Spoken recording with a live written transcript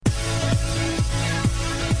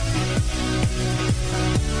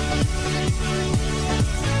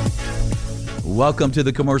Welcome to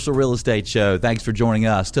the Commercial Real Estate Show. Thanks for joining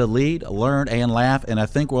us to lead, learn, and laugh. And I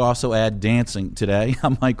think we'll also add dancing today.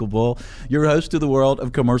 I'm Michael Bull, your host to the world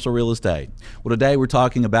of commercial real estate. Well, today we're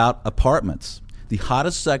talking about apartments, the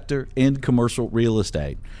hottest sector in commercial real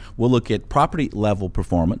estate. We'll look at property level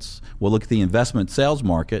performance. We'll look at the investment sales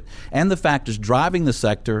market and the factors driving the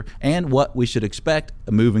sector and what we should expect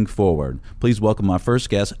moving forward. Please welcome my first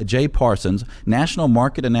guest, Jay Parsons, National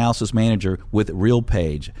Market Analysis Manager with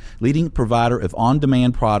RealPage, leading provider of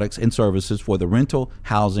on-demand products and services for the rental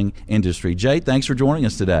housing industry. Jay, thanks for joining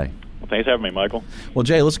us today. Thanks for having me, Michael. Well,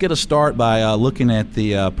 Jay, let's get a start by looking at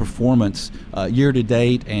the performance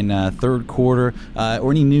year-to-date and third quarter,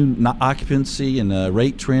 or any new occupancy and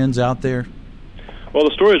rate trends out there? Well,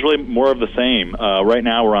 the story is really more of the same. Right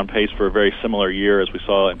now we're on pace for a very similar year as we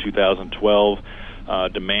saw in 2012.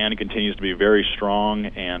 Demand continues to be very strong,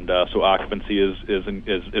 and so occupancy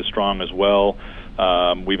is strong as well.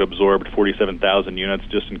 We've absorbed 47,000 units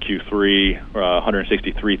just in Q3,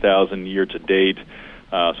 163,000 year-to-date.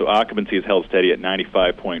 So occupancy is held steady at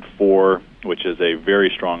 95.4, which is a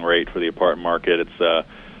very strong rate for the apartment market. It's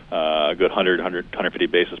a good 150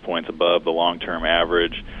 basis points above the long-term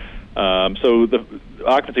average. So the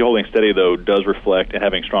occupancy holding steady, though, does reflect, and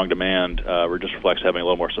having strong demand, just reflects having a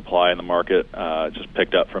little more supply in the market. It's just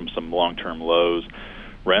picked up from some long-term lows.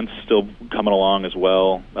 Rents still coming along as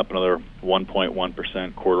well, up another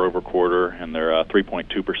 1.1% quarter over quarter, and they're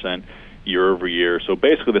 3.2% year over year. So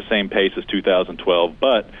basically the same pace as 2012,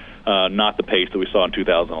 but not the pace that we saw in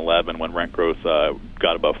 2011 when rent growth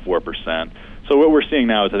got above 4%. So what we're seeing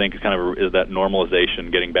now is, I think, is that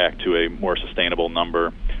normalization, getting back to a more sustainable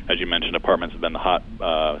number. As you mentioned, apartments have been the hot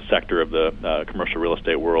sector of the commercial real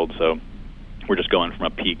estate world. So we're just going from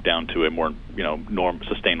a peak down to a more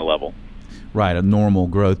sustained level. Right, a normal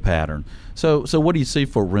growth pattern. So what do you see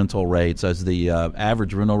for rental rates? Is the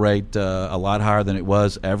average rental rate a lot higher than it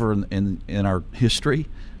was ever in our history?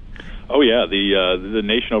 Oh yeah, the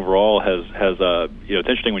nation overall has it's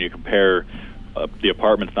interesting when you compare the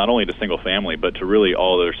apartments not only to single family but to really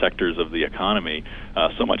all other sectors of the economy.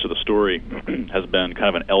 So much of the story has been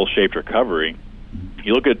kind of an L-shaped recovery.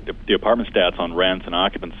 You look at the apartment stats on rents and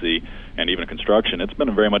occupancy and even construction, it's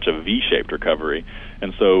been very much a V-shaped recovery.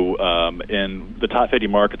 And so in the top 50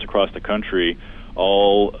 markets across the country,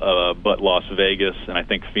 all but Las Vegas and I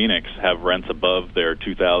think Phoenix have rents above their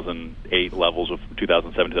 2008 levels,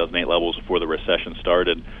 2007, 2008 levels before the recession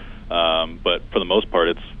started. But for the most part,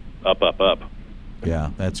 it's up, up, up.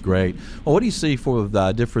 Yeah, that's great. Well, what do you see for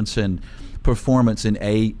the difference in performance in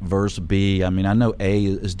A versus B? I mean, I know A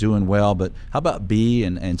is doing well, but how about B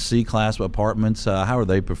and C class apartments? How are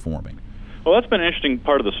they performing? Well, that's been an interesting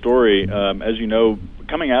part of the story. As you know,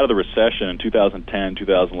 coming out of the recession in 2010,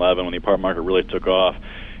 2011, when the apartment market really took off,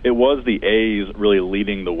 it was the A's really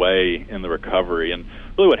leading the way in the recovery. And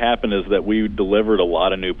really what happened is that we delivered a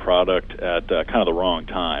lot of new product at kind of the wrong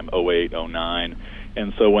time, 08, 09.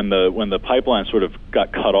 And so when the pipeline sort of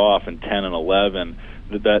got cut off in 10 and 11,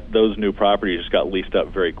 those new properties just got leased up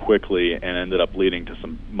very quickly and ended up leading to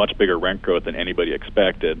some much bigger rent growth than anybody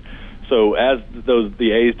expected. So as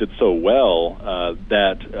the A's did so well,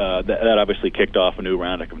 that obviously kicked off a new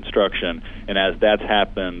round of construction. And as that's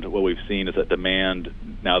happened, what we've seen is that demand,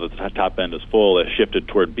 now that the top end is full, has shifted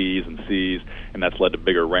toward B's and C's, and that's led to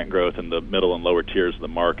bigger rent growth in the middle and lower tiers of the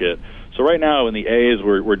market. So right now in the A's,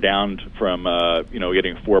 we're down from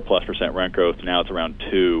getting 4+% rent growth. Now it's around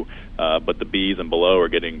 2, but the B's and below are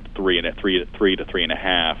getting 3 to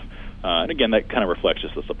 3.5. And again, that kind of reflects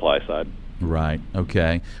just the supply side. Right.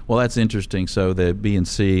 Okay. Well, that's interesting. So the B and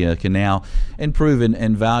C can now improve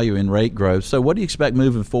in value and rate growth. So what do you expect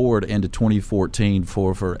moving forward into 2014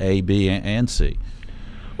 for A, B, and C?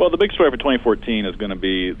 Well, the big story for 2014 is going to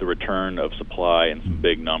be the return of supply in some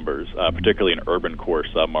big numbers, particularly in urban core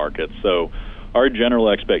submarkets. So our general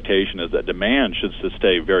expectation is that demand should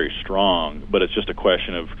stay very strong, but it's just a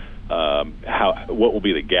question of what will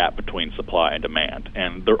be the gap between supply and demand,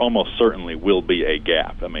 and there almost certainly will be a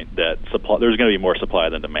gap. I mean, there's going to be more supply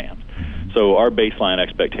than demand. So our baseline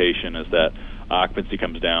expectation is that occupancy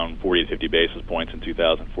comes down 40 to 50 basis points in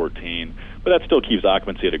 2014, but that still keeps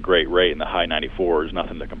occupancy at a great rate in the high 94s,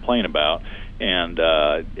 nothing to complain about. And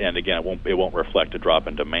again, it won't reflect a drop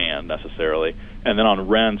in demand necessarily. And then on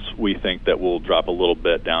rents, we think that we'll drop a little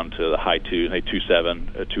bit down to the high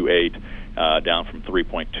 2.7, 2.8, down from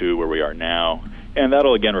 3.2 where we are now. And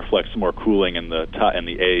that'll again reflect some more cooling in the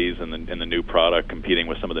A's and the new product, competing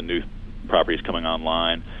with some of the new properties coming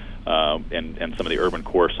online. And some of the urban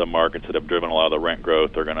core submarkets that have driven a lot of the rent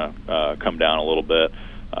growth are going to come down a little bit.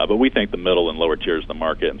 But we think the middle and lower tiers of the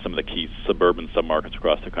market and some of the key suburban submarkets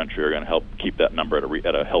across the country are going to help keep that number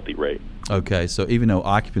at a healthy rate. Okay, so even though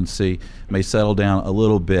occupancy may settle down a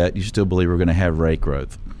little bit, you still believe we're going to have rate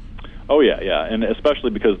growth? Oh, yeah, and especially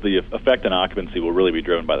because the effect on occupancy will really be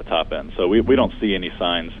driven by the top end. So we don't see any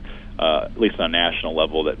signs, at least on a national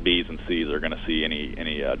level, that Bs and Cs are going to see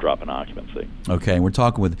any drop in occupancy. Okay, and we're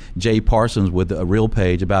talking with Jay Parsons with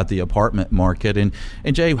RealPage about the apartment market. And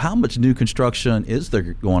Jay, how much new construction is there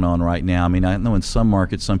going on right now? I mean, I know in some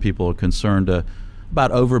markets some people are concerned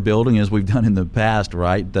about overbuilding, as we've done in the past,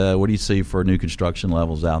 right? What do you see for new construction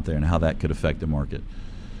levels out there and how that could affect the market?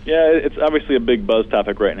 Yeah, it's obviously a big buzz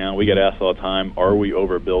topic right now. We get asked all the time, are we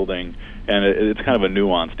overbuilding? And it's kind of a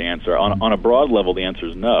nuanced answer. On a broad level, the answer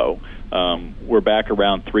is no. We're back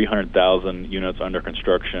around 300,000 units under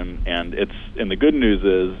construction, and the good news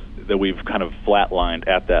is that we've kind of flatlined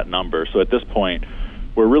at that number. So at this point,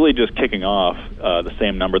 we're really just kicking off the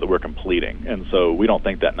same number that we're completing, and so we don't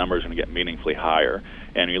think that number is going to get meaningfully higher.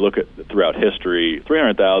 And you look at throughout history,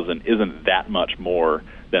 300,000 isn't that much more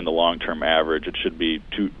than the long-term average. It should be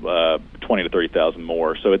 20 to 30,000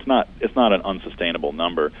 more. So it's not an unsustainable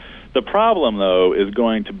number. The problem, though, is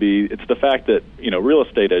going to be it's the fact that real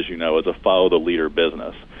estate, as you know, is a follow-the-leader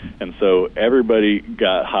business, and so everybody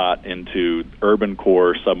got hot into urban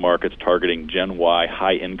core submarkets targeting Gen Y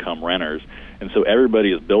high-income renters, and so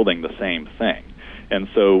everybody is building the same thing. And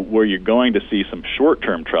so where you're going to see some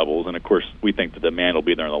short-term troubles, and of course we think the demand will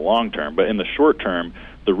be there in the long term, but in the short term,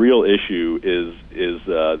 the real issue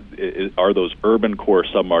are those urban core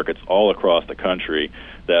submarkets all across the country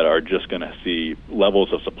that are just going to see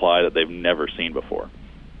levels of supply that they've never seen before.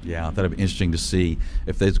 Yeah, that'd be interesting to see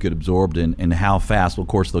if those get absorbed and how fast. Well, of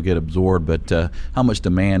course, they'll get absorbed, but how much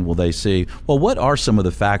demand will they see? Well, what are some of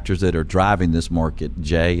the factors that are driving this market,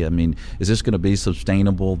 Jay? I mean, is this going to be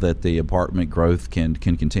sustainable that the apartment growth can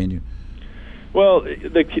continue? Well,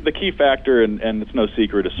 the key factor, and it's no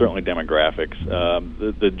secret, is certainly demographics.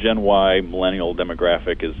 The Gen Y millennial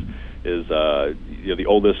demographic is the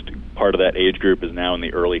oldest part of that age group is now in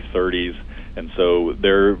the early 30s, and so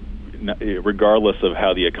they're, regardless of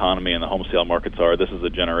how the economy and the home sale markets are, this is a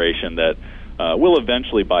generation that will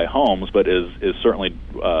eventually buy homes, but is certainly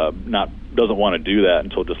doesn't want to do that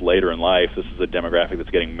until just later in life. This is a demographic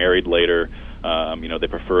that's getting married later. They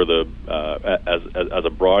prefer as a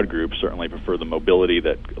broad group, certainly prefer the mobility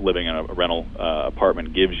that living in a rental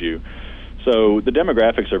apartment gives you. So the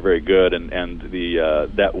demographics are very good, and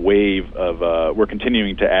that wave of we're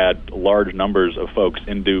continuing to add large numbers of folks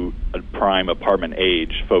into a prime apartment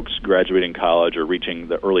age, folks graduating college or reaching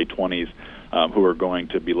the early 20s who are going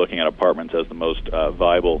to be looking at apartments as the most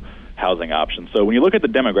viable housing option. So when you look at the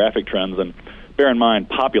demographic trends, and bear in mind,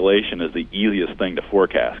 population is the easiest thing to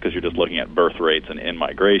forecast because you're just looking at birth rates and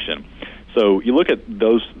in-migration. So you look at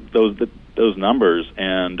those numbers,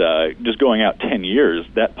 and just going out 10 years,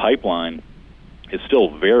 that pipeline is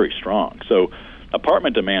still very strong. So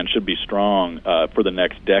apartment demand should be strong for the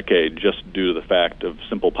next decade just due to the fact of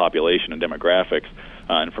simple population and demographics,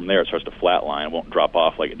 and from there it starts to flatline. It won't drop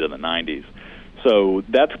off like it did in the 90s. So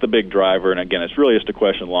that's the big driver, and again, it's really just a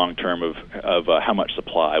question long term of how much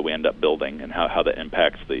supply we end up building and how that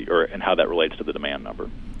impacts and how that relates to the demand number.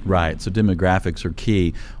 Right. So demographics are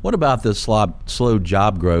key. What about the slow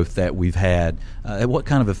job growth that we've had? What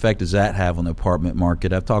kind of effect does that have on the apartment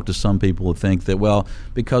market? I've talked to some people who think that, well,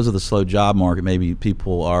 because of the slow job market, maybe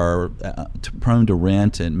people are prone to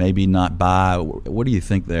rent and maybe not buy. What do you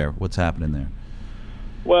think there? What's happening there?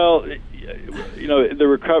 Well, the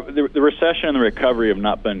recession and the recovery have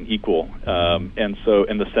not been equal, and so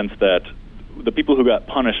in the sense that the people who got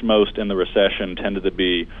punished most in the recession tended to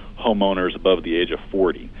be homeowners above the age of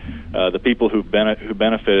 40. The people who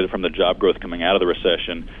benefited from the job growth coming out of the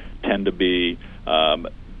recession tend to be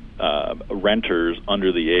renters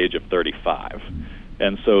under the age of 35.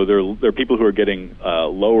 And so there are people who are getting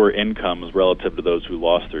lower incomes relative to those who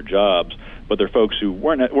lost their jobs, but they're folks who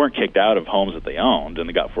weren't kicked out of homes that they owned and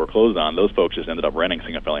they got foreclosed on. Those folks just ended up renting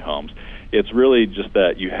single-family homes. It's really just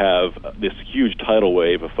that you have this huge tidal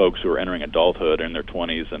wave of folks who are entering adulthood in their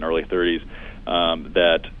 20s and early 30s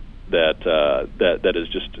that has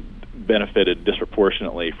just benefited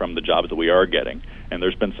disproportionately from the jobs that we are getting. And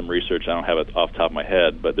there's been some research, I don't have it off the top of my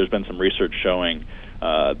head, but there's been some research showing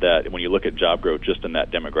that when you look at job growth just in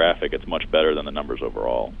that demographic, it's much better than the numbers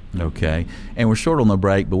overall. Okay. And we're short on the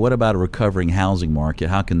break, but what about a recovering housing market?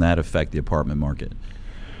 How can that affect the apartment market?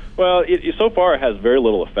 Well, so far it has very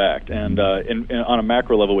little effect, and on a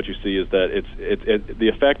macro level, what you see is that the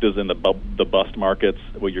effect is in the bust markets.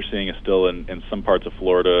 What you're seeing is still in some parts of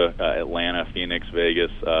Florida, Atlanta, Phoenix,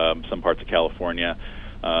 Vegas, some parts of California.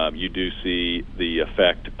 You do see the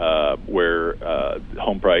effect where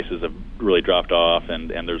home prices have really dropped off, and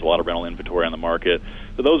there's a lot of rental inventory on the market.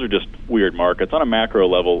 So those are just weird markets. On a macro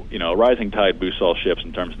level, a rising tide boosts all ships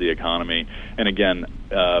in terms of the economy. And again,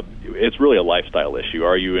 it's really a lifestyle issue.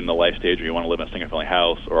 Are you in the life stage where you want to live in a single-family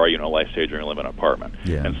house, or are you in a life stage where you live in an apartment?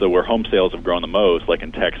 Yeah. And so where home sales have grown the most, like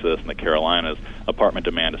in Texas and the Carolinas, apartment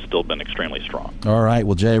demand has still been extremely strong. All right.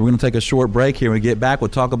 Well, Jay, we're going to take a short break here. When we get back, we'll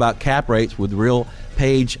talk about cap rates with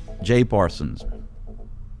RealPage Jay Parsons.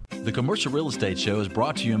 The Commercial Real Estate Show is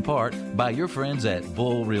brought to you in part by your friends at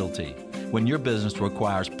Bull Realty. When your business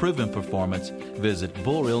requires proven performance, visit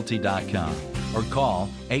bullrealty.com or call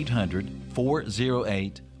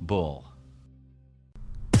 800-408-BULL.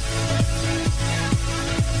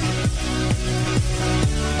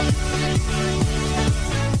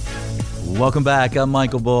 Welcome back. I'm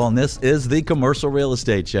Michael Bull, and this is the Commercial Real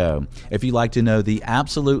Estate Show. If you'd like to know the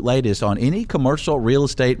absolute latest on any commercial real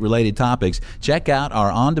estate related topics, check out our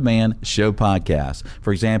on-demand show podcast.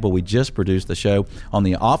 For example, we just produced a show on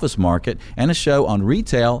the office market and a show on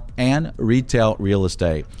retail and retail real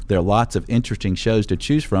estate. There are lots of interesting shows to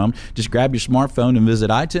choose from. Just grab your smartphone and visit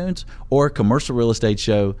iTunes or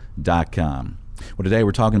commercialrealestateshow.com. Well, today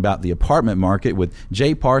we're talking about the apartment market with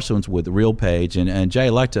Jay Parsons with RealPage. And Jay, I'd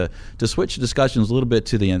like to switch discussions a little bit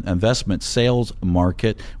to the investment sales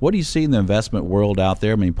market. What do you see in the investment world out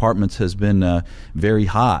there? I mean, apartments has been very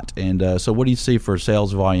hot. And so what do you see for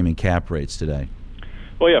sales volume and cap rates today?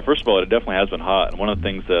 Well, yeah, first of all, it definitely has been hot. And one of the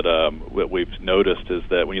things that we've noticed is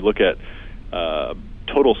that when you look at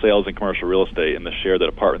total sales in commercial real estate and the share that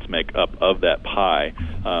apartments make up of that pie,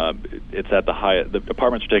 it's at the high. The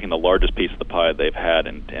apartments are taking the largest piece of the pie they've had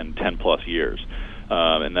in 10 plus years,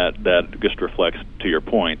 and that just reflects, to your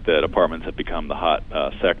point, that apartments have become the hot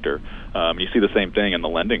sector. You see the same thing in the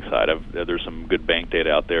lending side. There's some good bank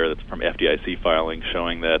data out there that's from FDIC filings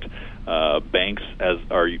showing that banks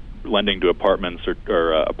are lending to apartments,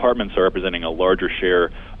 or apartments are representing a larger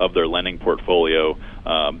share of their lending portfolio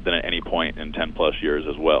than at any point in 10 plus years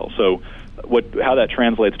as well. So how that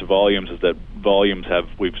translates to volumes is that volumes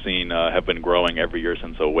we've seen have been growing every year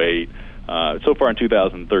since 2008. So far in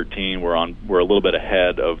 2013, we're a little bit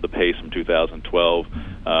ahead of the pace from 2012.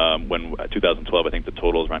 When 2012, I think the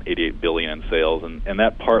total is around $88 billion in sales, and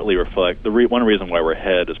that partly reflects one reason why we're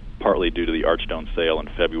ahead is partly due to the Archstone sale in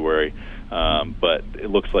February. But it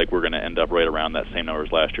looks like we're going to end up right around that same number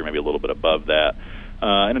as last year, maybe a little bit above that.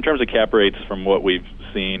 And in terms of cap rates, from what we've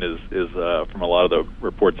seen is from a lot of the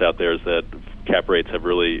reports out there, is that cap rates have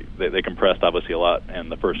really they compressed obviously a lot in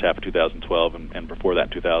the first half of 2012 and before that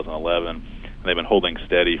in 2011, and they've been holding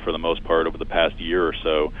steady for the most part over the past year or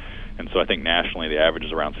so. And so I think nationally the average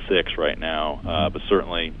is around 6 right now, but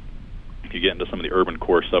certainly if you get into some of the urban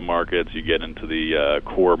core submarkets, you get into the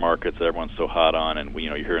core markets that everyone's so hot on, and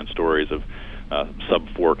you're hearing stories of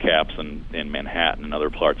sub-4 caps in Manhattan and other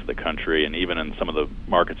parts of the country, and even in some of the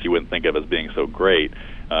markets you wouldn't think of as being so great,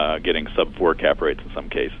 getting sub-4 cap rates in some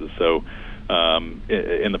cases. So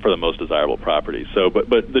for the most desirable properties. So, but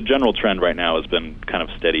the general trend right now has been kind of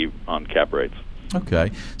steady on cap rates.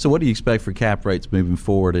 Okay. So what do you expect for cap rates moving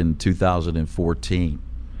forward in 2014?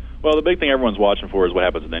 Well, the big thing everyone's watching for is what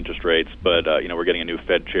happens with interest rates. But we're getting a new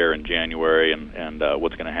Fed chair in January, and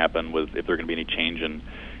what's going to happen with if there going to be any change in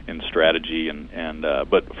strategy.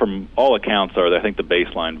 But from all accounts, I think the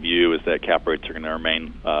baseline view is that cap rates are going to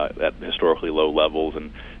remain at historically low levels,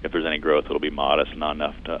 and if there's any growth, it'll be modest, not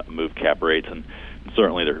enough to move cap rates. And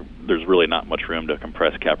certainly there's really not much room to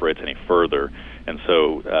compress cap rates any further. And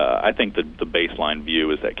so I think the baseline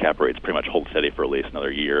view is that cap rates pretty much hold steady for at least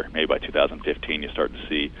another year. Maybe by 2015 you start to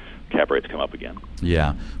see cap rates come up again.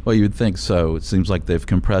 Yeah, well, you would think so. It seems like they've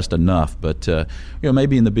compressed enough, but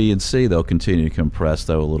maybe in the B and C they'll continue to compress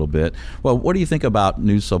though a little bit. Well, what do you think about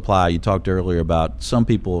new supply? You talked earlier about some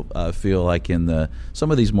people feel like in some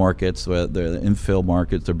of these markets, the infill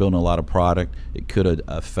markets, they're building a lot of product. It could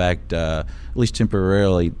affect at least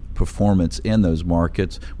temporarily performance in those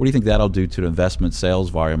markets. What do you think that'll do to the investment sales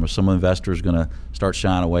volume? Are some investors going to start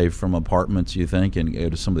shying away from apartments, you think, and go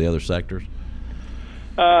to some of the other sectors?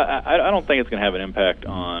 I don't think it's going to have an impact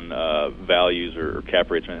on values or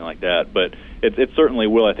cap rates or anything like that, but it certainly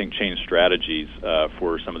will, I think, change strategies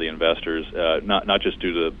for some of the investors, not just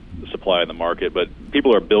due to the supply in the market, but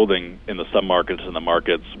people are building in the submarkets and the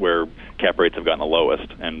markets where cap rates have gotten the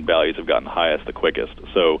lowest and values have gotten the highest the quickest.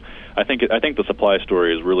 So I think the supply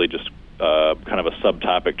story is really just kind of a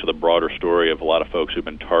subtopic to the broader story of a lot of folks who've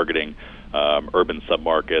been targeting urban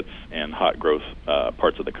submarkets and hot growth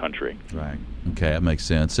parts of the country. Right. Okay, that makes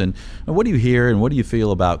sense. And what do you hear and what do you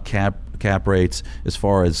feel about cap cap rates as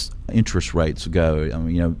far as interest rates go? I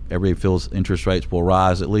mean, everybody feels interest rates will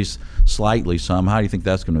rise at least slightly some. How do you think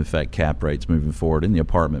that's going to affect cap rates moving forward in the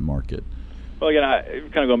apartment market? Well, again,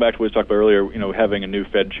 kind of going back to what we talked about earlier, having a new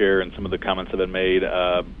Fed chair and some of the comments have been made.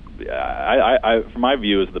 From my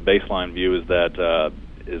view, the baseline view is that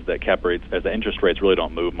cap rates, as the interest rates really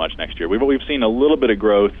don't move much next year. We've seen a little bit of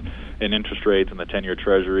growth in interest rates in the 10-year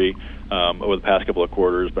Treasury over the past couple of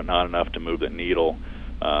quarters, but not enough to move the needle.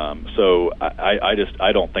 So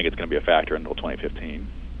I don't think it's going to be a factor until 2015.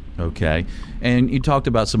 Okay. And you talked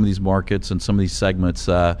about some of these markets and some of these segments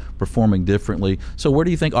performing differently. So where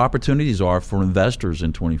do you think opportunities are for investors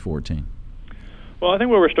in 2014? Well, I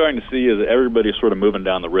think what we're starting to see is that everybody's sort of moving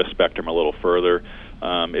down the risk spectrum a little further.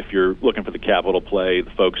 If you're looking for the capital play,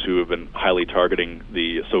 the folks who have been highly targeting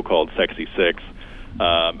the so-called Sexy Six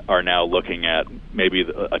are now looking at maybe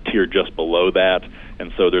a tier just below that.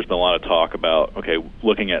 And so there's been a lot of talk about,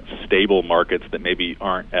 looking at stable markets that maybe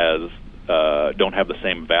aren't as don't have the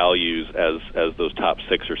same values as those top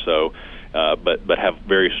six or so, but have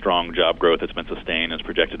very strong job growth that's been sustained and is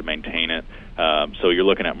projected to maintain it. So you're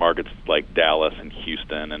looking at markets like Dallas and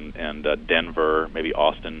Houston and Denver, maybe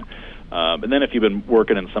Austin. And then if you've been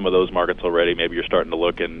working in some of those markets already, maybe you're starting to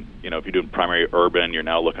look in, if you're doing primary urban, you're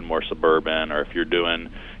now looking more suburban, or if you're doing,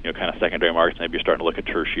 kind of secondary markets, maybe you're starting to look at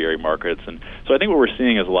tertiary markets. And so I think what we're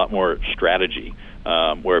seeing is a lot more strategy,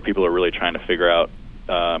 where people are really trying to figure out,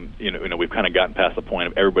 we've kind of gotten past the point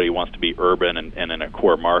of everybody wants to be urban and in a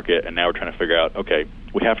core market, and now we're trying to figure out,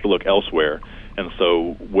 we have to look elsewhere, and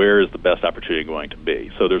so where is the best opportunity going to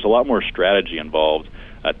be? So there's a lot more strategy involved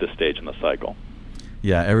at this stage in the cycle.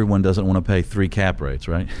 Yeah, everyone doesn't want to pay 3 cap rates,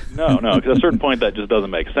 right? No, because at a certain point that just doesn't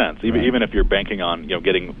make sense. Even if you're banking on,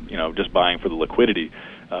 getting, just buying for the liquidity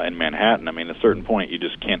in Manhattan, at a certain point you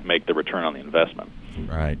just can't make the return on the investment.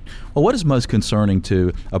 Right. Well, what is most concerning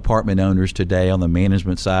to apartment owners today on the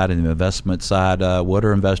management side and the investment side? What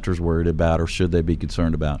are investors worried about, or should they be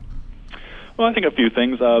concerned about? Well, I think a few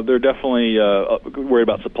things. They're definitely worried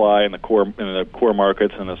about supply in the core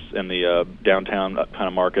markets and the downtown kind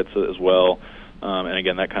of markets as well. And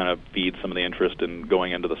again, that kind of feeds some of the interest in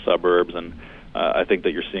going into the suburbs. And I think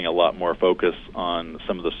that you're seeing a lot more focus on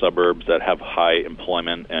some of the suburbs that have high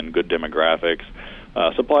employment and good demographics.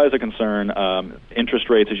 Supply is a concern. Interest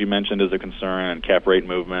rates, as you mentioned, is a concern, and cap rate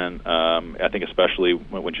movement. I think especially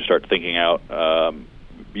when you start thinking out,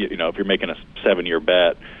 if you're making a 7-year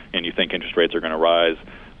bet and you think interest rates are going to rise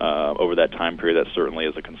over that time period, that certainly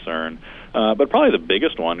is a concern. But probably the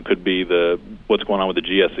biggest one could be what's going on with the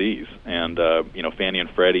GSEs. And, Fannie and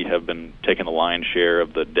Freddie have been taking the lion's share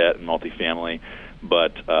of the debt in multifamily,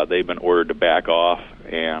 but they've been ordered to back off.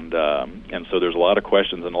 And so there's a lot of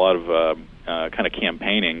questions and a lot of kind of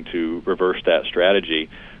campaigning to reverse that strategy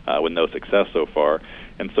with no success so far.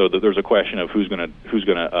 And so there's a question of who's going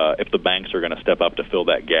to if the banks are going to step up to fill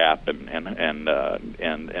that gap, and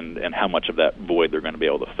how much of that void they're going to be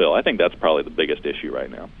able to fill. I think that's probably the biggest issue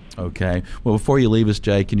right now. Okay. Well, before you leave us,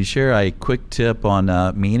 Jay, can you share a quick tip on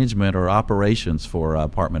management or operations for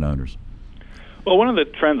apartment owners? Well, one of the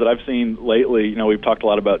trends that I've seen lately, we've talked a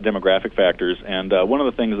lot about demographic factors, and one of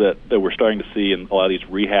the things that we're starting to see in a lot of these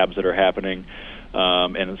rehabs that are happening,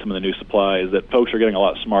 and in some of the new supply, is that folks are getting a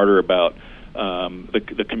lot smarter about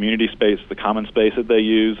the community space, the common space that they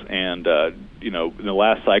use, and in the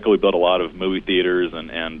last cycle we built a lot of movie theaters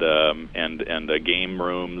and game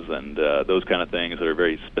rooms and those kind of things that are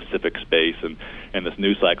very specific space. And this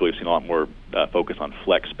new cycle we've seen a lot more focus on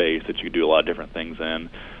flex space that you can do a lot of different things in.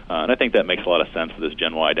 And I think that makes a lot of sense for this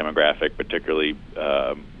Gen Y demographic, particularly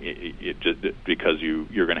because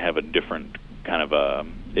you're going to have a different kind of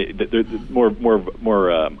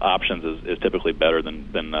more options is typically better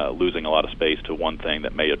than losing a lot of space to one thing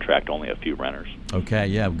that may attract only a few renters. Okay,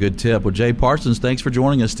 yeah, good tip. Well, Jay Parsons, thanks for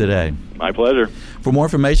joining us today. My pleasure. For more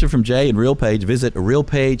information from Jay and RealPage, visit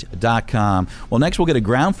realpage.com. Well, next we'll get a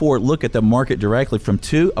ground floor look at the market directly from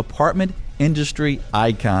 2 apartment industry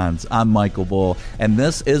icons. I'm Michael Bull, and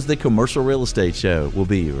this is the Commercial Real Estate Show. We'll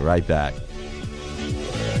be right back.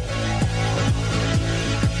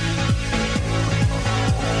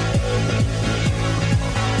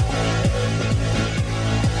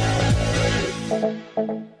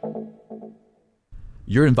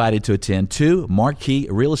 You're invited to attend 2 marquee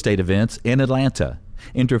real estate events in Atlanta.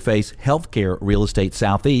 Interface Healthcare Real Estate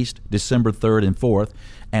Southeast, December 3rd and 4th,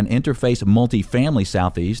 and Interface Multifamily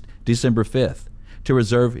Southeast, December 5th. To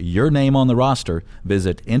reserve your name on the roster,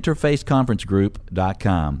 visit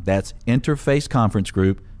interfaceconferencegroup.com. That's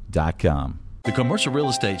interfaceconferencegroup.com. The Commercial Real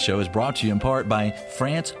Estate Show is brought to you in part by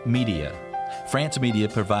France Media. France Media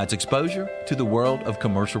provides exposure to the world of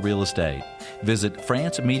commercial real estate. Visit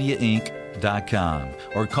francemediainc.com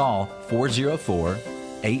or call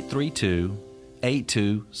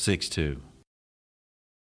 404-832-8262.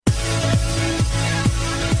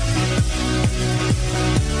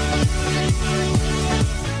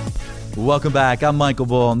 Welcome back. I'm Michael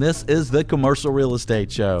Bull, and this is the Commercial Real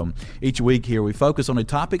Estate Show. Each week here, we focus on a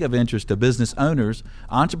topic of interest to business owners,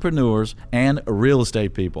 entrepreneurs, and real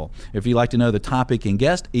estate people. If you'd like to know the topic and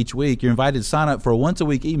guest each week, you're invited to sign up for a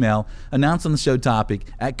once-a-week email announcing the show topic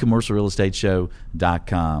at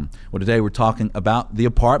commercialrealestateshow.com. Well, today we're talking about the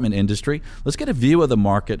apartment industry. Let's get a view of the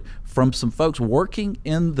market from some folks working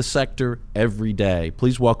in the sector every day.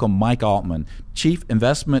 Please welcome Mike Altman, Chief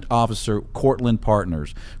Investment Officer, Cortland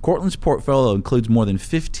Partners. Cortland's portfolio includes more than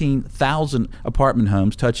 15,000 apartment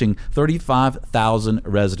homes touching 35,000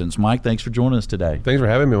 residents. Mike, thanks for joining us today. Thanks for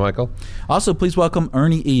having me, Michael. Also, please welcome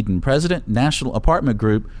Ernie Eden, President, National Apartment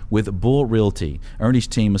Group with Bull Realty. Ernie's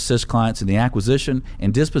team assists clients in the acquisition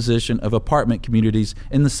and disposition of apartment communities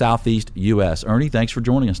in the Southeast U.S. Ernie, thanks for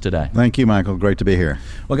joining us today. Thank you, Michael. Great to be here.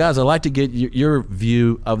 Well, guys, I'd like to get your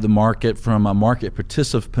view of the market from a market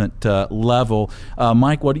participant level.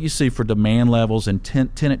 Mike, what do you see for demand levels and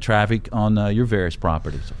tenant traffic on your various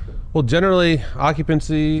properties? Well, generally,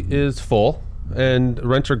 occupancy is full and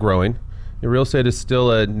rents are growing. Real estate is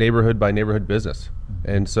still a neighborhood-by-neighborhood business.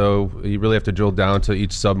 And so you really have to drill down to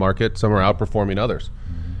each sub-market. Some are outperforming others.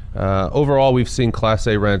 Overall, we've seen Class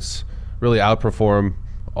A rents really outperform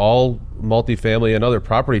all multifamily and other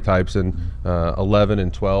property types in 11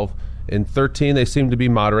 and 12. In 13, they seem to be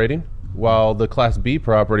moderating, while the Class B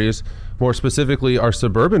properties, more specifically our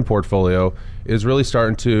suburban portfolio, is really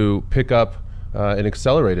starting to pick up and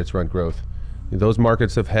accelerate its rent growth. Those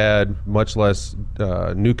markets have had much less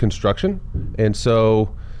new construction, and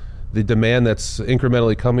so the demand that's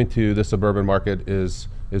incrementally coming to the suburban market is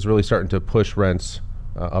really starting to push rents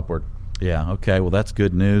upward. Yeah, okay. Well, that's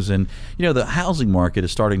good news. And, you know, the housing market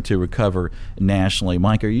is starting to recover nationally.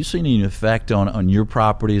 Mike, are you seeing any effect on your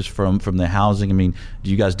properties from the housing? I mean,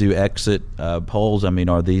 do you guys do exit polls? I mean,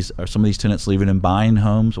 are some of these tenants leaving and buying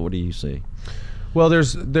homes? What do you see? Well,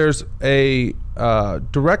 there's a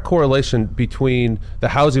direct correlation between the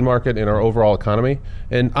housing market and our overall economy,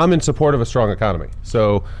 and I'm in support of a strong economy.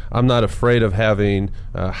 So I'm not afraid of having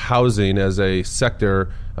housing as a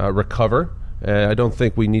sector recover. I don't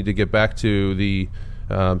think we need to get back to the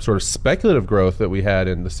sort of speculative growth that we had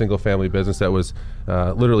in the single-family business that was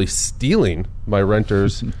literally stealing my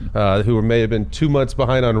renters who may have been 2 months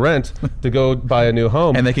behind on rent to go buy a new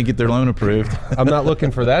home. And they can get their loan approved. I'm not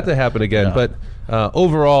looking for that to happen again. No. But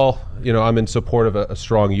overall, I'm in support of a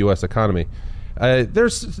strong U.S. economy.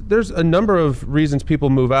 There's a number of reasons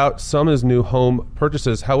people move out. Some is new home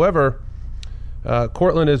purchases. However,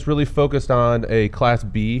 Cortland is really focused on a Class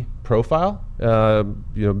B profile,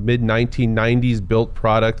 mid-1990s built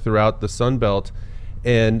product throughout the Sun Belt,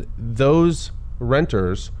 and those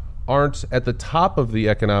renters aren't at the top of the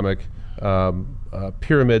economic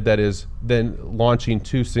pyramid that is then launching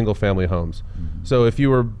to single-family homes. Mm-hmm. So if you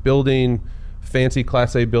were building fancy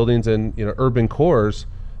Class A buildings in urban cores,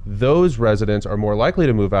 those residents are more likely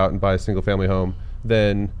to move out and buy a single-family home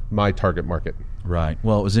than my target market. Right.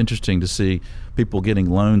 Well, it was interesting to see people getting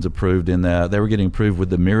loans approved they were getting approved with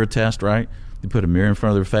the mirror test, right? You put a mirror in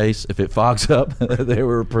front of their face. If it fogs up, they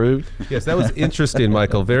were approved. Yes, that was interesting,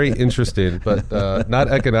 Michael. Very interesting, but not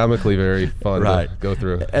economically very fun to go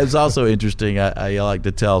through. It's also interesting. I like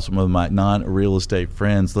to tell some of my non-real estate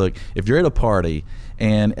friends, look, if you're at a party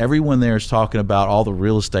and everyone there is talking about all the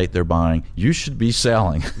real estate they're buying, you should be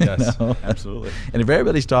selling. Yes, absolutely. And if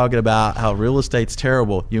everybody's talking about how real estate's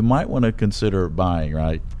terrible, you might want to consider buying,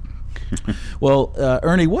 right? Well,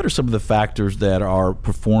 Ernie, what are some of the factors that are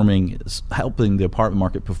helping the apartment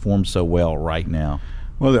market perform so well right now?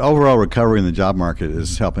 Well, the overall recovery in the job market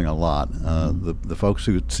is helping a lot. The folks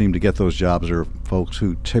who seem to get those jobs are folks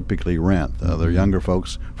who typically rent. They're younger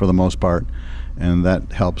folks for the most part, and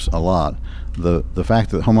that helps a lot. The fact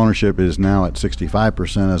that homeownership is now at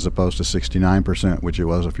 65% as opposed to 69%, which it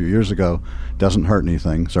was a few years ago, doesn't hurt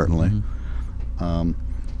anything, certainly. Mm-hmm.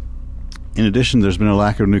 In addition, there's been a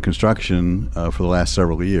lack of new construction for the last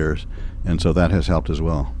several years, and so that has helped as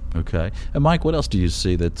well. Okay. And Mike, what else do you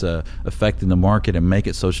see that's affecting the market and make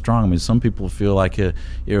it so strong? I mean, some people feel like,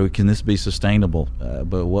 can this be sustainable?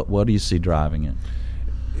 But what do you see driving it?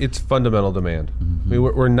 It's fundamental demand. Mm-hmm. I mean,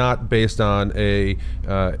 we're not based on a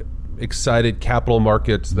excited capital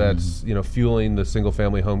markets that's fueling the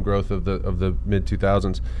single-family home growth of the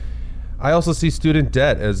mid-2000s. I also see student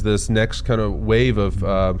debt as this next kind of wave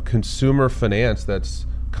of consumer finance that's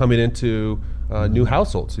coming into new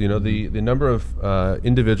households. The number of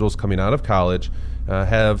individuals coming out of college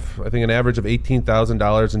have, I think, an average of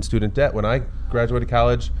 $18,000 in student debt. When I graduated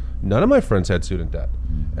college, none of my friends had student debt.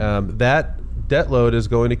 That debt load is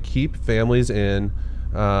going to keep families in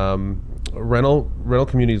rental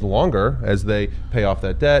communities longer as they pay off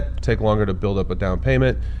that debt, take longer to build up a down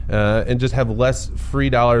payment, and just have less free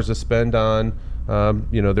dollars to spend on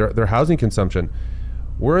their housing consumption.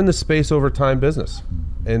 We're in the space over time business,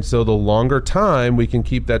 and so the longer time we can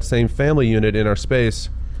keep that same family unit in our space,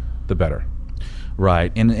 the better.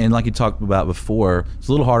 Right, and like you talked about before, it's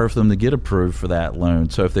a little harder for them to get approved for that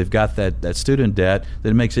loan. So if they've got that student debt,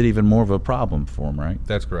 then it makes it even more of a problem for them, right?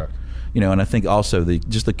 That's correct. And I think also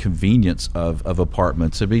just the convenience of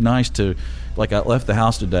apartments. It'd be nice to, like, I left the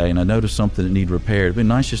house today and I noticed something that needed repaired. It'd be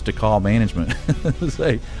nice just to call management and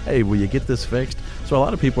say, hey, will you get this fixed? So a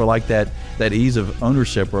lot of people are like that ease of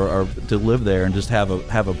ownership or to live there and just have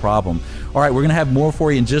a problem. All right, we're going to have more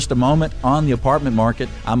for you in just a moment on the apartment market.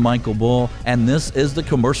 I'm Michael Bull, and this is the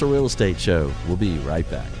Commercial Real Estate Show. We'll be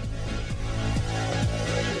right back.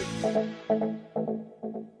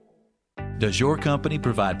 Does your company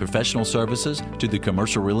provide professional services to the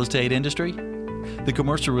commercial real estate industry? The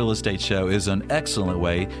Commercial Real Estate Show is an excellent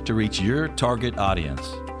way to reach your target audience.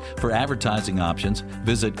 For advertising options,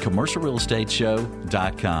 visit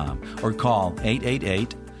commercialrealestateshow.com or call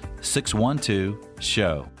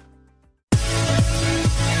 888-612-SHOW.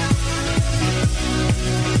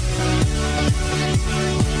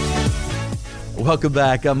 Welcome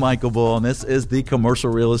back. I'm Michael Bull, and this is the Commercial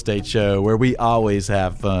Real Estate Show, where we always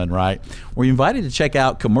have fun, right? We're invited to check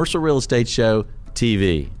out Commercial Real Estate Show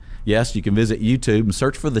TV. Yes, you can visit YouTube and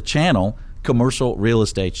search for the channel Commercial Real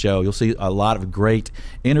Estate Show. You'll see a lot of great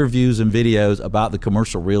interviews and videos about the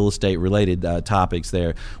commercial real estate related topics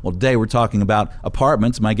there. Well, today we're talking about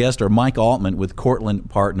apartments. My guests are Mike Altman with Cortland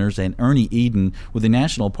Partners and Ernie Eden with the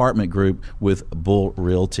National Apartment Group with Bull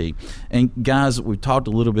Realty. And guys, we've talked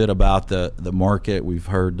a little bit about the market. We've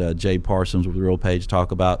heard Jay Parsons with RealPage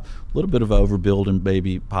talk about a little bit of overbuilding,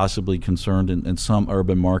 maybe possibly concerned in some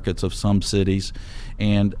urban markets of some cities.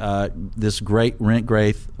 And this great rent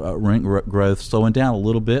growth slowing down a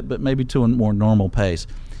little bit, but maybe to a more normal pace.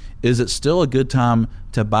 Is it still a good time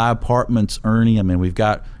to buy apartments, Ernie? I mean, we've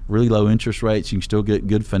got really low interest rates. You can still get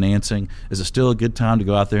good financing. Is it still a good time to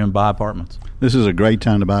go out there and buy apartments? This is a great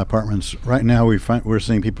time to buy apartments. Right now, we're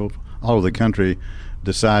seeing people all over the country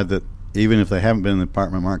decide that even if they haven't been in the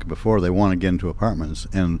apartment market before, they want to get into apartments.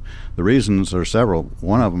 And the reasons are several.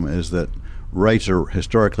 One of them is that rates are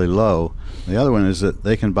historically low. The other one is that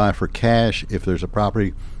they can buy for cash if there's a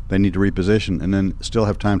property they need to reposition and then still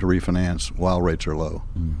have time to refinance while rates are low.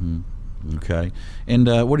 Mm-hmm. Okay. And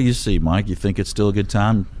what do you see, Mike? You think it's still a good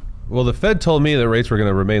time? Well, the Fed told me that rates were going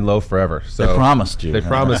to remain low forever. So they promised you. They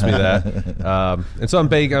promised me that, and so I'm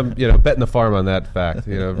betting the farm on that fact.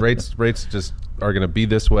 Rates just are going to be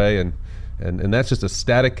this way, and that's just a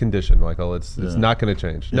static condition, Michael. It's not going to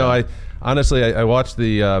change. Yeah. No, I honestly watch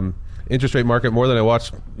the interest rate market more than I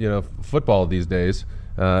watch football these days.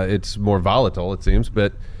 It's more volatile, it seems,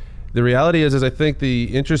 but the reality is I think the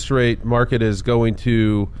interest rate market is going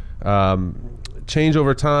to change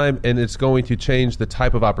over time, and it's going to change the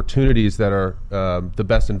type of opportunities that are the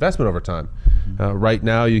best investment over time. Right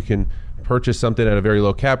now, you can purchase something at a very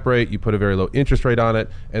low cap rate, you put a very low interest rate on it,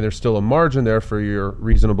 and there's still a margin there for your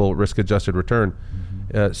reasonable risk-adjusted return.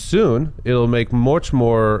 Soon, it'll make much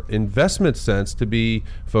more investment sense to be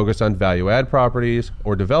focused on value-add properties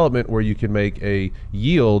or development where you can make a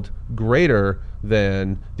yield greater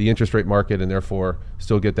than the interest rate market and therefore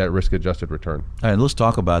still get that risk-adjusted return. All right, let's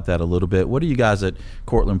talk about that a little bit. What are you guys at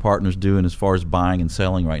Cortland Partners doing as far as buying and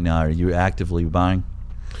selling right now? Are you actively buying?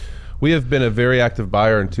 We have been a very active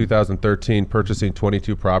buyer in 2013, purchasing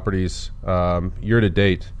 22 properties year to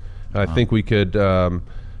date. I think we could,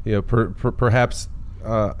 perhaps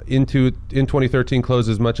in 2013 close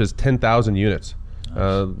as much as 10,000 units.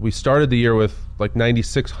 Nice. We started the year with like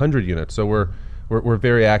 9,600 units, so we're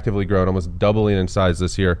very actively growing, almost doubling in size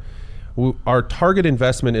this year. Our target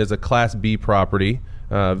investment is a Class B property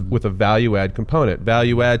with a value add component.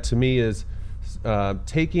 Value add to me is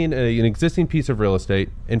taking an existing piece of real estate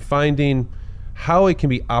and finding how it can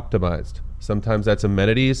be optimized. Sometimes that's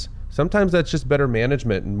amenities, sometimes that's just better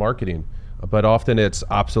management and marketing. But often it's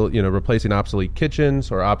replacing obsolete kitchens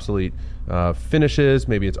or obsolete finishes.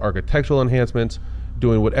 Maybe it's architectural enhancements,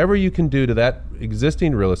 doing whatever you can do to that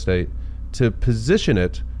existing real estate to position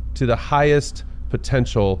it to the highest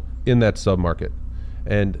potential in that submarket.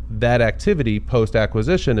 And that activity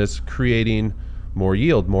post-acquisition is creating more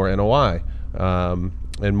yield, more NOI,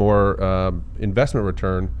 and more investment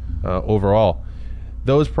return overall.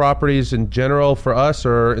 those properties in general for us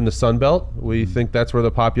are in the Sun Belt. We think that's where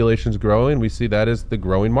the population's growing. We see that as the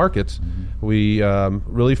growing markets. We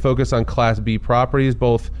really focus on Class B properties,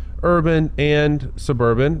 both urban and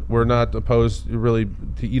suburban. We're not opposed really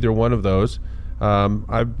to either one of those.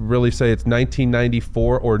 I really say it's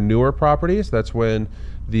 1994 or newer properties. That's when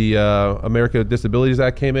the America with Disabilities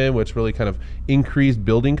Act came in, which really kind of increased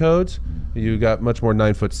building codes. You got much more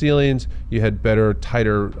 9-foot ceilings. You had better,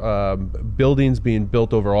 tighter buildings being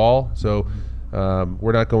built overall. So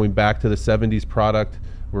we're not going back to the 70s product.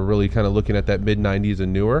 We're really kind of looking at that mid-90s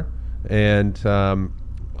and newer. And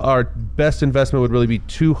our best investment would really be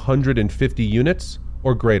 250 units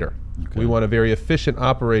or greater. Okay. We want a very efficient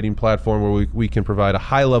operating platform where we can provide a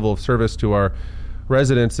high level of service to our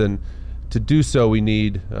residents, and to do so, we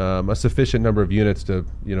need a sufficient number of units to,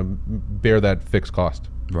 bear that fixed cost.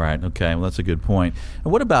 Right. Okay. Well, that's a good point.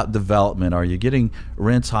 And what about development? Are you getting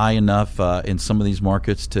rents high enough in some of these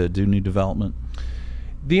markets to do new development?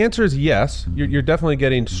 The answer is yes. You're definitely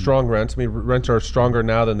getting strong rents. I mean, rents are stronger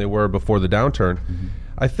now than they were before the downturn.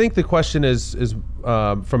 I think the question is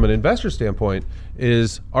from an investor standpoint,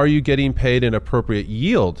 is are you getting paid an appropriate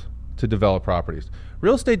yield to develop properties?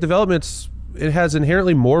 Real estate developments, it has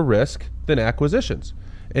inherently more risk than acquisitions.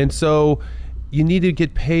 And so you need to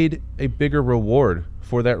get paid a bigger reward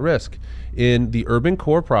for that risk. In the urban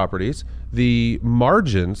core properties, the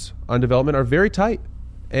margins on development are very tight.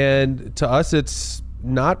 And to us, it's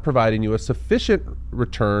not providing you a sufficient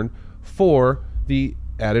return for the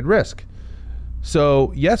added risk.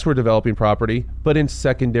 So yes, we're developing property, but in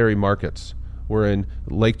secondary markets. We're in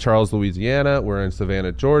Lake Charles, Louisiana. We're in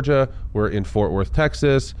Savannah, Georgia. We're in Fort Worth,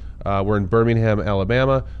 Texas. We're in Birmingham,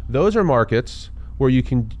 Alabama. Those are markets where you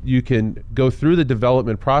can go through the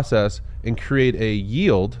development process and create a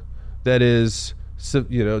yield that is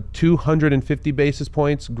 250 basis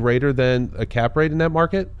points greater than a cap rate in that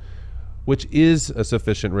market, which is a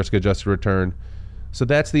sufficient risk-adjusted return. So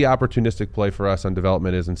that's the opportunistic play for us on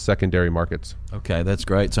development, is in secondary markets. Okay, that's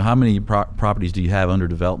great. So how many properties do you have under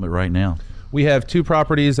development right now? We have 2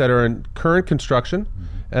 properties that are in current construction.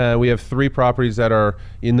 We have 3 properties that are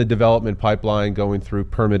in the development pipeline, going through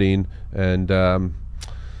permitting, and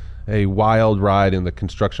a wild ride in the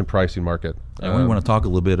construction pricing market. And we want to talk a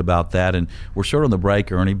little bit about that. And we're short on the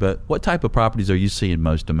break, Ernie, but what type of properties are you seeing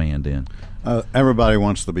most demand in? Everybody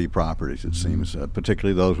wants to be properties, it seems,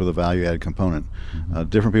 particularly those with a value-added component.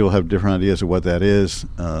 Different people have different ideas of what that is.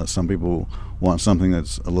 Some people want something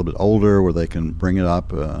that's a little bit older where they can bring it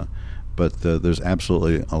up, but there's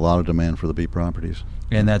absolutely a lot of demand for the B properties.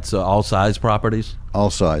 And that's all size properties? All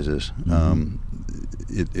sizes.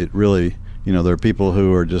 It really, there are people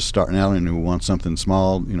who are just starting out and who want something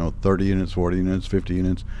small, 30 units, 40 units, 50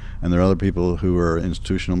 units, and there are other people who are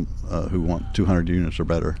institutional who want 200 units or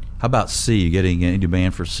better. How about C? You getting any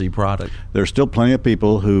demand for C product? There's still plenty of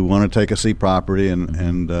people who want to take a C property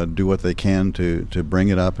and do what they can to bring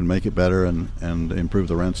it up and make it better and improve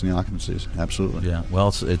the rents and the occupancies. Absolutely. Yeah. Well,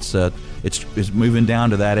 it's moving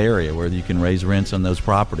down to that area where you can raise rents on those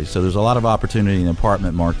properties. So there's a lot of opportunity in the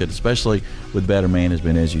apartment market, especially with better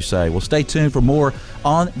management, as you say. Well, stay tuned for more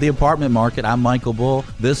on the apartment market. I'm Michael Bull.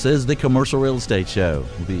 This is the Commercial Real Estate Show.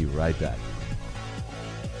 We'll be right back.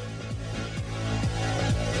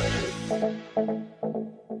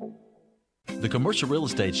 The Commercial Real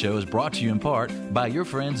Estate Show is brought to you in part by your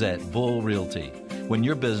friends at Bull Realty. When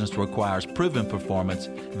your business requires proven performance,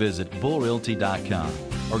 visit bullrealty.com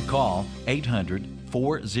or call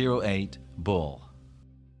 800-408-BULL.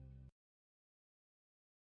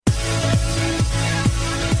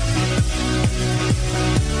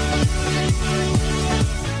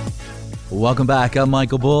 Welcome back. I'm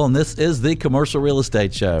Michael Bull, and this is the Commercial Real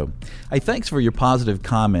Estate Show. Hey, thanks for your positive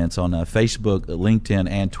comments on Facebook, LinkedIn,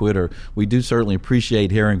 and Twitter. We do certainly appreciate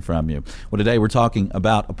hearing from you. Well, today we're talking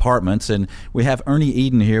about apartments, and we have Ernie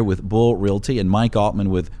Eden here with Bull Realty and Mike Altman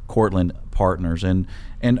with Cortland Partners. And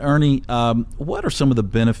Ernie, what are some of the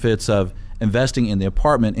benefits of investing in the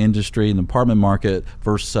apartment industry and the apartment market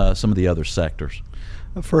versus some of the other sectors?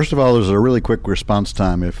 First of all, there's a really quick response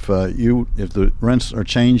time. If the rents are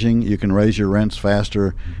changing, you can raise your rents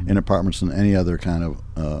faster in apartments than any other kind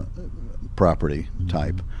of property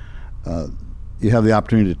type. You have the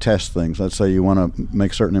opportunity to test things. Let's say you want to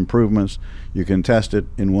make certain improvements. You can test it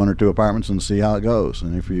in 1 or 2 apartments and see how it goes.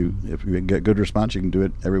 And if you get good response, you can do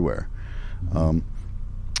it everywhere.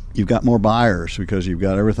 You've got more buyers because you've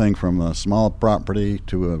got everything from a small property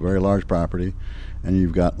to a very large property. And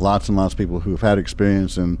you've got lots and lots of people who have had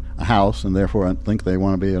experience in a house and therefore I think they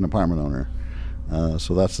want to be an apartment owner.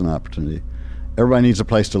 So that's an opportunity. Everybody needs a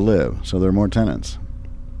place to live, so there are more tenants.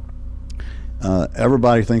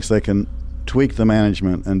 Everybody thinks they can tweak the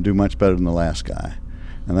management and do much better than the last guy.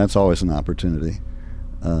 And that's always an opportunity.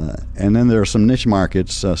 And then there are some niche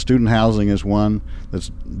markets. Student housing is one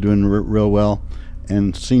that's doing real well,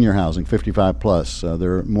 and senior housing, 55 plus.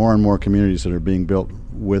 There are more and more communities that are being built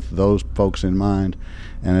with those folks in mind.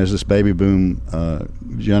 And as this baby boom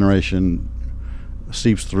generation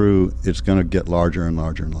seeps through, it's going to get larger and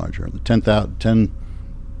larger and larger.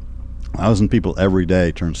 10,000 people every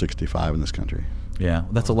day turn 65 in this country. Yeah,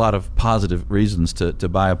 that's a lot of positive reasons to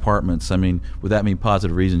buy apartments. I mean, would that mean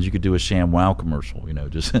positive reasons? You could do a ShamWow commercial,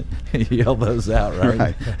 just yell those out, right?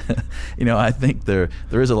 Right. I think there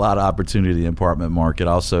is a lot of opportunity in the apartment market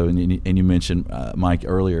also, and you mentioned, Mike,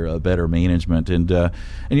 earlier, better management, and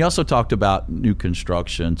you also talked about new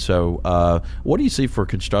construction. So what do you see for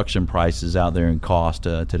construction prices out there and cost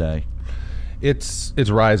today? It's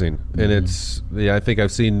rising, and I think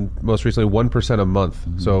I've seen most recently 1% a month.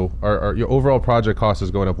 Mm-hmm. So your overall project cost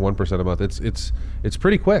is going up 1% a month. It's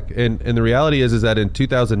pretty quick, and the reality is that in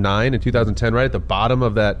 2009 and 2010, right at the bottom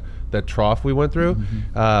of that trough we went through,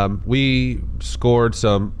 we scored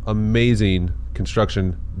some amazing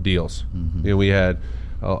construction deals. Mm-hmm. We had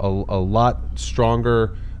a lot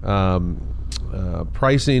stronger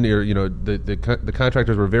pricing, or the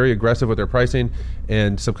contractors were very aggressive with their pricing,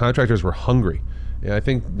 and subcontractors were hungry. And I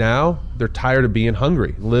think now they're tired of being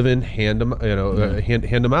hungry, living hand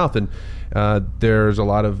to mouth, and there's a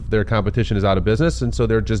lot of their competition is out of business, and so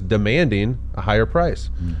they're just demanding a higher price.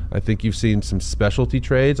 I think you've seen some specialty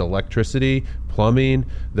trades, electricity, plumbing,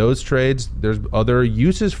 those trades. There's other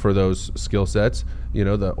uses for those skill sets.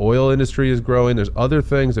 The oil industry is growing. There's other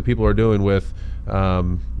things that people are doing with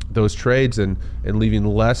those trades and leaving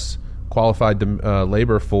less qualified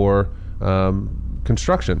labor for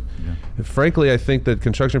construction. Yeah. Frankly, I think that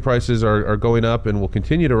construction prices are going up and will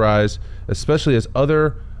continue to rise, especially as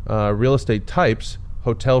other real estate types.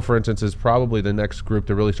 Hotel, for instance, is probably the next group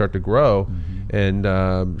to really start to grow, and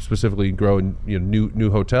specifically grow in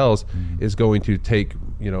new hotels is going to take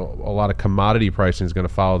a lot of commodity pricing is going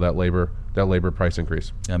to follow that labor price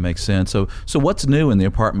increase. That makes sense. So what's new in the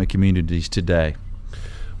apartment communities today?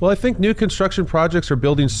 Well, I think new construction projects are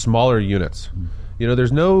building smaller units.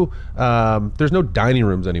 There's no dining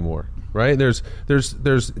rooms anymore, right? There's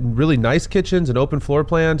really nice kitchens and open floor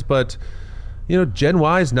plans, but Gen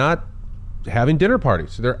Y is not having dinner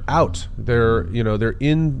parties. They're out. They're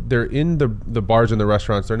in the bars and the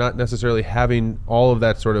restaurants. They're not necessarily having all of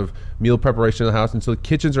that sort of meal preparation in the house, and so the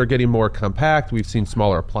kitchens are getting more compact. We've seen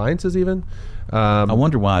smaller appliances even. I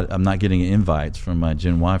wonder why I'm not getting invites from my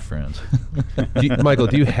Gen Y friends. Michael,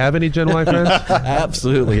 do you have any Gen Y friends?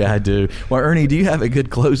 Absolutely, I do. Well, Ernie, do you have a good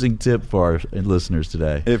closing tip for our listeners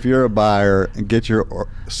today? If you're a buyer, get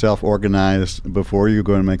yourself organized before you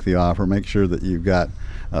go and make the offer. Make sure that you've got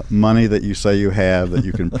money that you say you have, that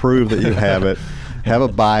you can prove that you have it. Have a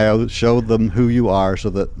bio, show them who you are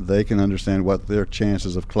so that they can understand what their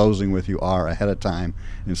chances of closing with you are ahead of time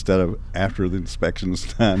instead of after the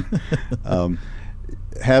inspection's done.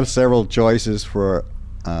 Have several choices for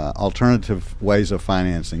alternative ways of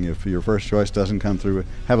financing. If your first choice doesn't come through,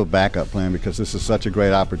 have a backup plan, because this is such a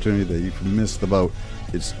great opportunity that if you miss the boat,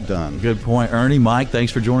 it's done. Good point. Ernie, Mike,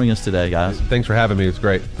 thanks for joining us today, guys. Thanks for having me. It's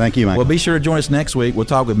great. Thank you, Mike. Well, be sure to join us next week. We'll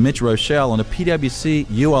talk with Mitch Rochelle on the PwC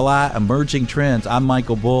ULI Emerging Trends. I'm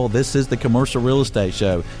Michael Bull. This is the Commercial Real Estate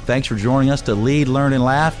Show. Thanks for joining us to lead, learn, and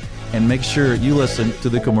laugh. And make sure you listen to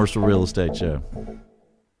the Commercial Real Estate Show.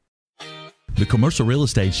 The Commercial Real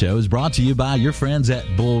Estate Show is brought to you by your friends at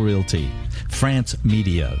Bull Realty, France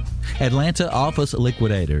Medio, Atlanta Office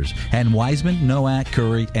Liquidators, and Wiseman, Nowak,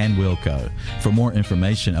 Curry, and Wilco. For more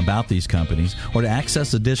information about these companies or to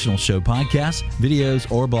access additional show podcasts,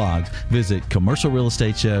 videos, or blogs, visit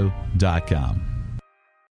commercialrealestateshow.com.